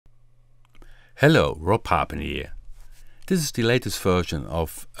Hello, Rob Harpen here. This is the latest version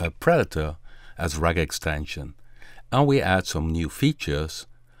of Predator as rag extension, and we add some new features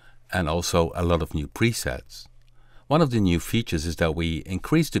and also a lot of new presets. One of the new features is that we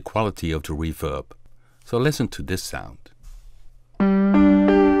increase the quality of the reverb. So listen to this sound.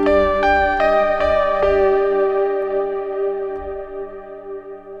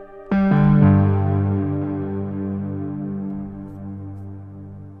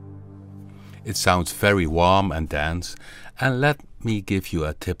 It sounds very warm and dense, and let me give you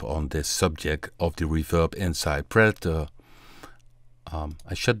a tip on this subject of the reverb inside Predator.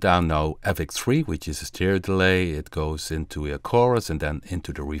 I shut down now FX3, which is a stereo delay. It goes into a chorus and then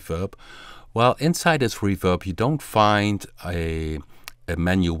into the reverb. Well, inside this reverb you don't find a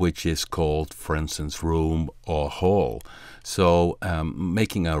menu which is called, for instance, room or hall. So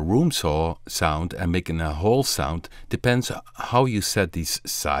making a room sound and making a hall sound depends how you set this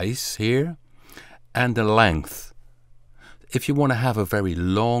size here and the length. If you want to have a very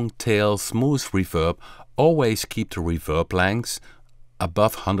long tail smooth reverb, always keep the reverb length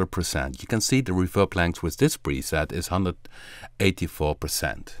above 100%. You can see the reverb length with this preset is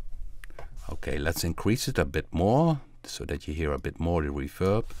 184%. Okay, let's increase it a bit more so that you hear a bit more the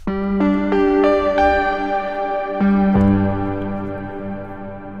reverb.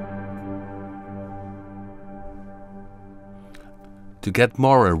 To get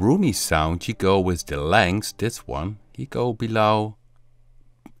more a roomy sound, you go with the length, this one, you go below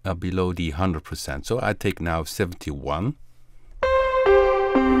the 100%. So I take now 71.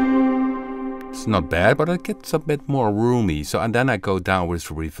 It's not bad, but it gets a bit more roomy. So and then I go down with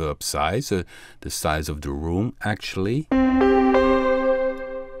the reverb size, the size of the room actually.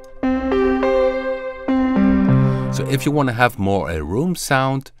 So if you want to have more a room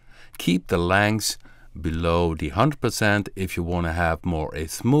sound, keep the length below the 100%. If you want to have more a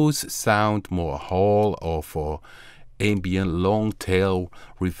smooth sound, more hall or for ambient long tail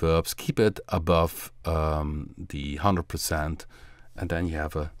reverbs, keep it above the 100%, and then you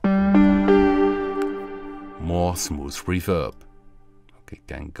have a more smooth reverb. Okay,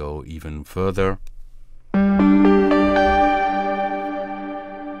 can go even further.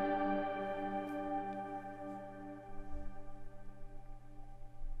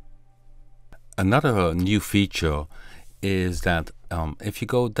 Another new feature is that if you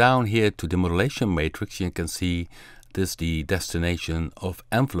go down here to the modulation matrix, you can see this the destination of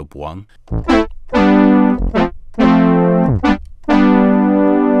envelope 1.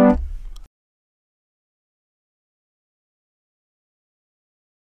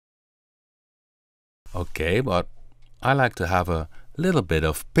 Okay, but I like to have a little bit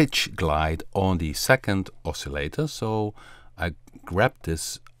of pitch glide on the second oscillator, so I grab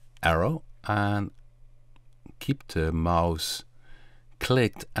this arrow and keep the mouse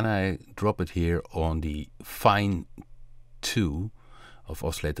clicked and I drop it here on the fine 2 of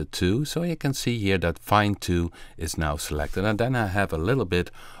oscillator 2. So you can see here that fine 2 is now selected, and then I have a little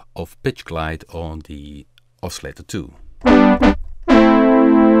bit of pitch glide on the oscillator 2.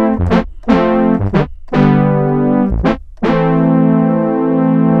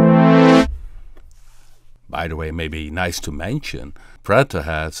 By the way, maybe nice to mention, Predator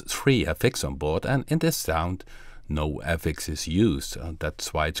has 3 FX on board, and in this sound no FX is used.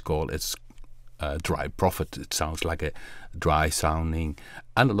 That's why it's called dry profit. It sounds like a dry sounding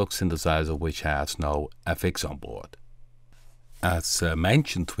analog synthesizer which has no FX on board. As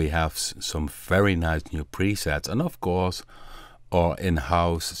mentioned, we have some very nice new presets, and of course our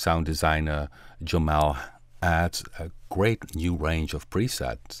in-house sound designer Jamal adds a great new range of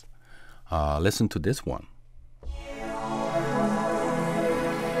presets. Listen to this one.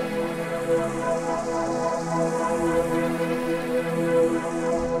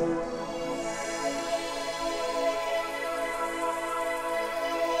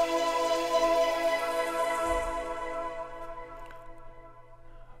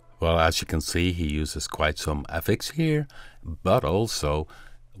 Well, as you can see, he uses quite some FX here, but also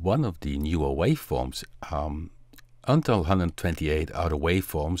one of the newer waveforms. Until 128 are the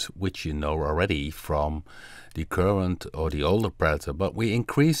waveforms which you know already from the current or the older Predator, but we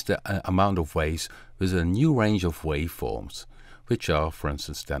increased the amount of waves with a new range of waveforms, which are, for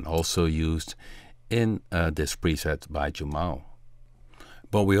instance, then also used in this preset by Jamal.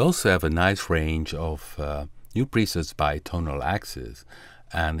 But we also have a nice range of new presets by Tonal Axis,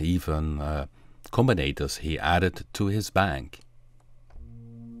 and even combinators he added to his bank.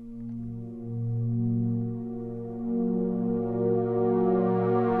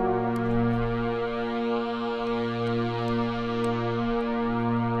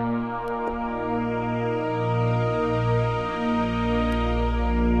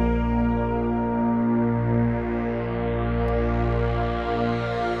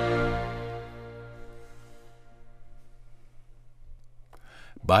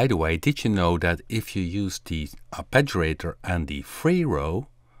 By the way, did you know that if you use the arpeggiator and the free row,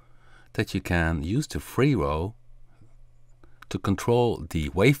 that you can use the free row to control the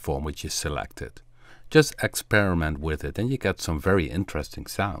waveform which is selected? Just experiment with it and you get some very interesting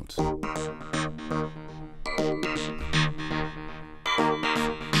sounds.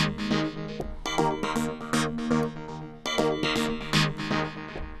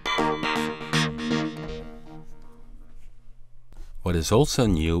 What is also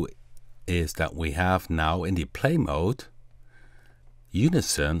new is that we have now in the play mode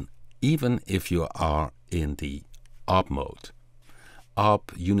unison even if you are in the ARP mode.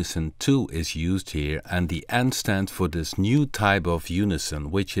 ARP unison 2 is used here, and the N stands for this new type of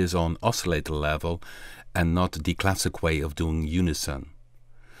unison which is on oscillator level and not the classic way of doing unison.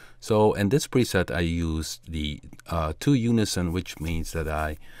 So in this preset I use the 2 unison, which means that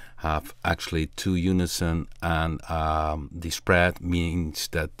I have actually 2 unison, and the spread means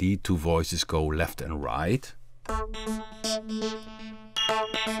that the 2 voices go left and right.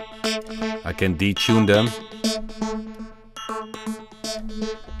 I can detune them.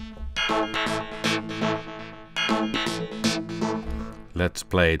 Let's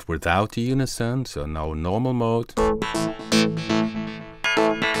play it without the unison, so now normal mode.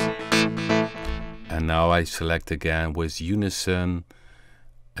 And now I select again with unison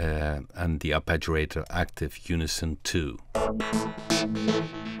and the arpeggiator active unison 2.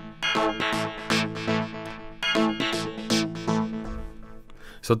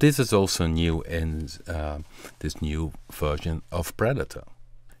 So this is also new in this new version of Predator.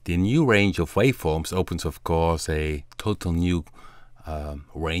 The new range of waveforms opens of course a total new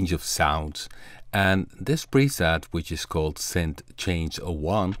range of sounds, and this preset, which is called Synth Change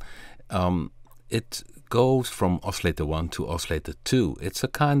 01, it goes from oscillator 1 to oscillator 2. It's a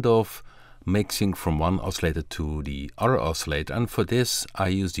kind of mixing from one oscillator to the other oscillator, and for this I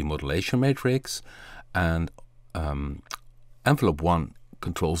use the modulation matrix, and envelope 1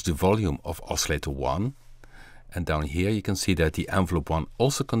 controls the volume of oscillator 1, and down here you can see that the envelope 1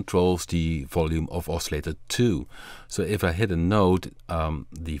 also controls the volume of oscillator 2. So if I hit a note,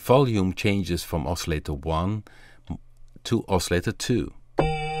 the volume changes from oscillator 1 to oscillator 2.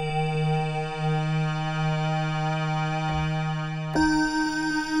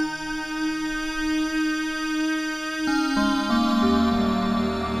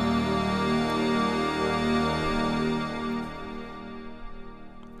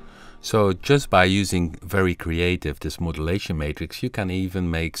 So just by using very creative this modulation matrix, you can even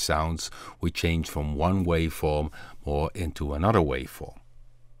make sounds which change from one waveform more into another waveform.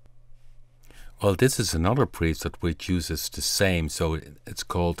 Well, this is another preset which uses the same, so it's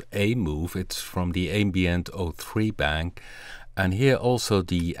called A-Move. It's from the Ambient 03 bank, and here also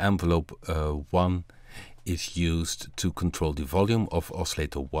the envelope 1 is used to control the volume of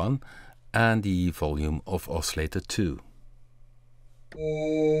oscillator 1 and the volume of oscillator 2.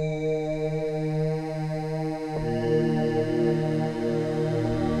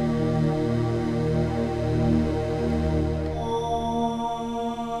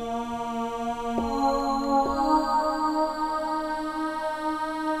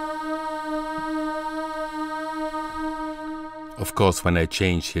 Of course, when I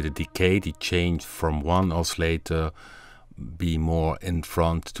change here the decay, it changed from one oscillator being more in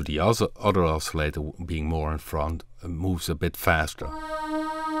front to the other oscillator being more in front, moves a bit faster.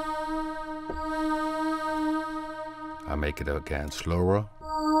 I make it again slower.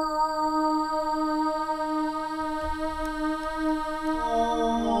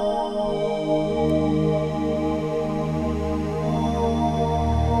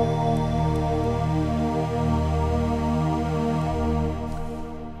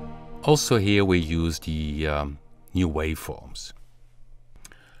 Also here we use the new waveforms.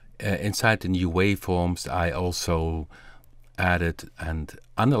 Inside the new waveforms I also added and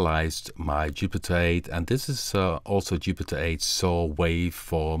analyzed my Jupiter 8, and this is also Jupiter 8 saw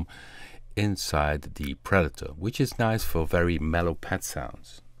waveform inside the Predator, which is nice for very mellow pad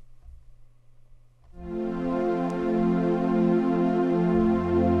sounds.